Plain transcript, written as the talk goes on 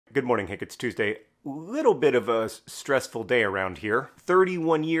Good morning, Hank. It's Tuesday. Little bit of a stressful day around here.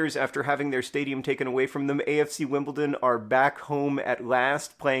 31 years after having their stadium taken away from them, AFC Wimbledon are back home at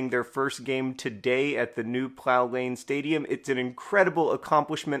last, playing their first game today at the new Plough Lane Stadium. It's an incredible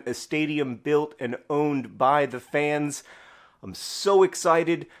accomplishment, a stadium built and owned by the fans. I'm so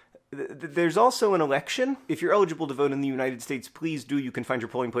excited. There's also an election. If you're eligible to vote in the United States, please do. You can find your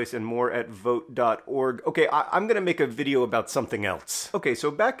polling place and more at vote.org. Okay, I'm going to make a video about something else. Okay,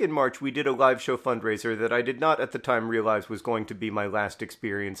 so back in March, we did a live show fundraiser that I did not at the time realize was going to be my last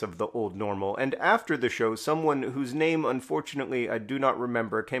experience of the old normal. And after the show, someone whose name, unfortunately, I do not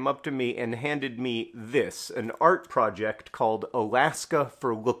remember, came up to me and handed me this, an art project called Alaska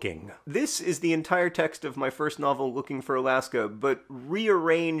for Looking. This is the entire text of my first novel, Looking for Alaska, but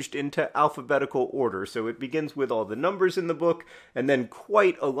rearranged into alphabetical order. So it begins with all the numbers in the book, and then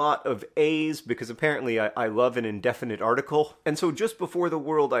quite a lot of A's, because apparently I love an indefinite article. And so just before the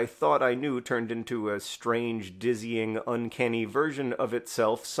world I thought I knew turned into a strange, dizzying, uncanny version of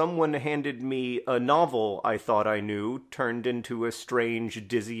itself, someone handed me a novel I thought I knew turned into a strange,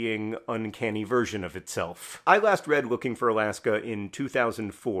 dizzying, uncanny version of itself. I last read Looking for Alaska in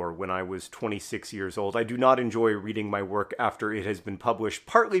 2004 when I was 26 years old. I do not enjoy reading my work after it has been published,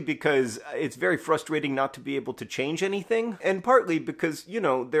 partly because it's very frustrating not to be able to change anything, and partly because, you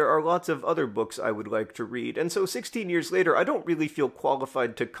know, there are lots of other books I would like to read. And so 16 years later, I don't really feel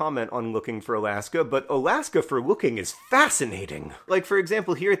qualified to comment on Looking for Alaska, but Alaska for Looking is fascinating. Like, for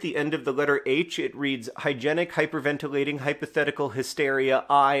example, here at the end of the letter H, it reads, hygienic, hyperventilating, hypothetical hysteria,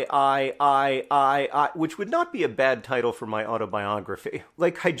 I, which would not be a bad title for my autobiography.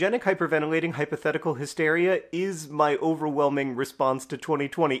 Like, hygienic, hyperventilating, hypothetical hysteria is my overwhelming response to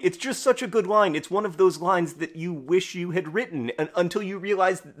 2020. It's just such a good line. It's one of those lines that you wish you had written until you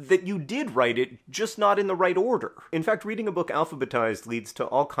realize that you did write it, just not in the right order. In fact, reading a book alphabetized leads to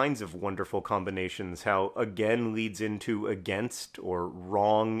all kinds of wonderful combinations. How again leads into against, or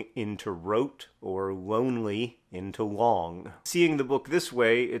wrong into wrote, or lonely into long. Seeing the book this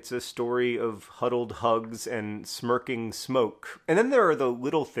way, it's a story of huddled hugs and smirking smoke. And then there are the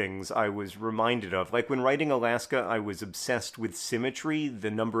little things I was reminded of. Like when writing Alaska, I was obsessed with symmetry. The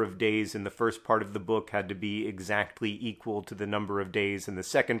number of days in the first part of the book had to be exactly equal to the number of days in the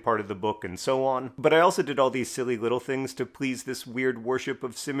second part of the book, and so on. But I also did all these silly little things to please this weird worship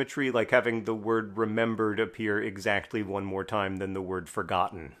of symmetry, like having the word remembered appear exactly one more time than the word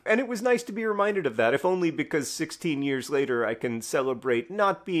forgotten. And it was nice to be reminded of that, if only because 16 years later I can celebrate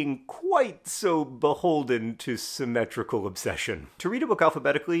not being quite so beholden to symmetrical obsession. To read a book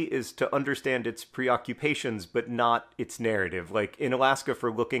alphabetically is to understand its preoccupations, but not its narrative. Like in Alaska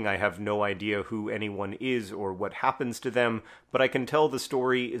for Looking, I have no idea who anyone is or what happens to them, but I can tell the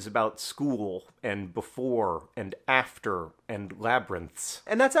story is about school, and before, and after, and labyrinths.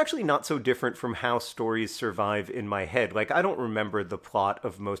 And that's actually not so different from how stories survive in my head. Like, I don't remember the plot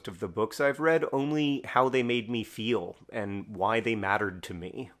of most of the books I've read, only how they made me feel, and why they mattered to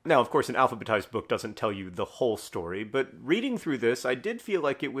me. Now, of course, an alphabetized book doesn't tell you the whole story, but reading through this, I did feel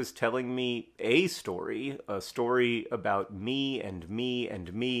like it was telling me a story about me, and me,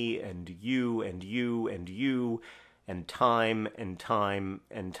 and me, and you, and you, and you, and time, and time,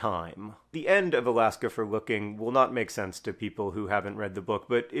 and time. The end of Alaska for Looking will not make sense to people who haven't read the book,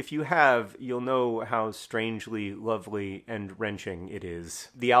 but if you have, you'll know how strangely lovely and wrenching it is.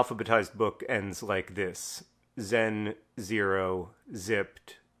 The alphabetized book ends like this. Zen, zero,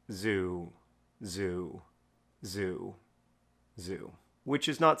 zipped, zoo, zoo, zoo, zoo. Which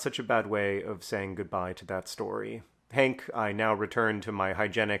is not such a bad way of saying goodbye to that story. Hank, I now return to my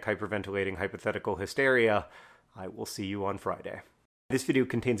hygienic, hyperventilating, hypothetical hysteria. I will see you on Friday. This video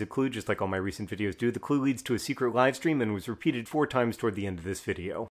contains a clue, just like all my recent videos do. The clue leads to a secret live stream and was repeated 4 times toward the end of this video.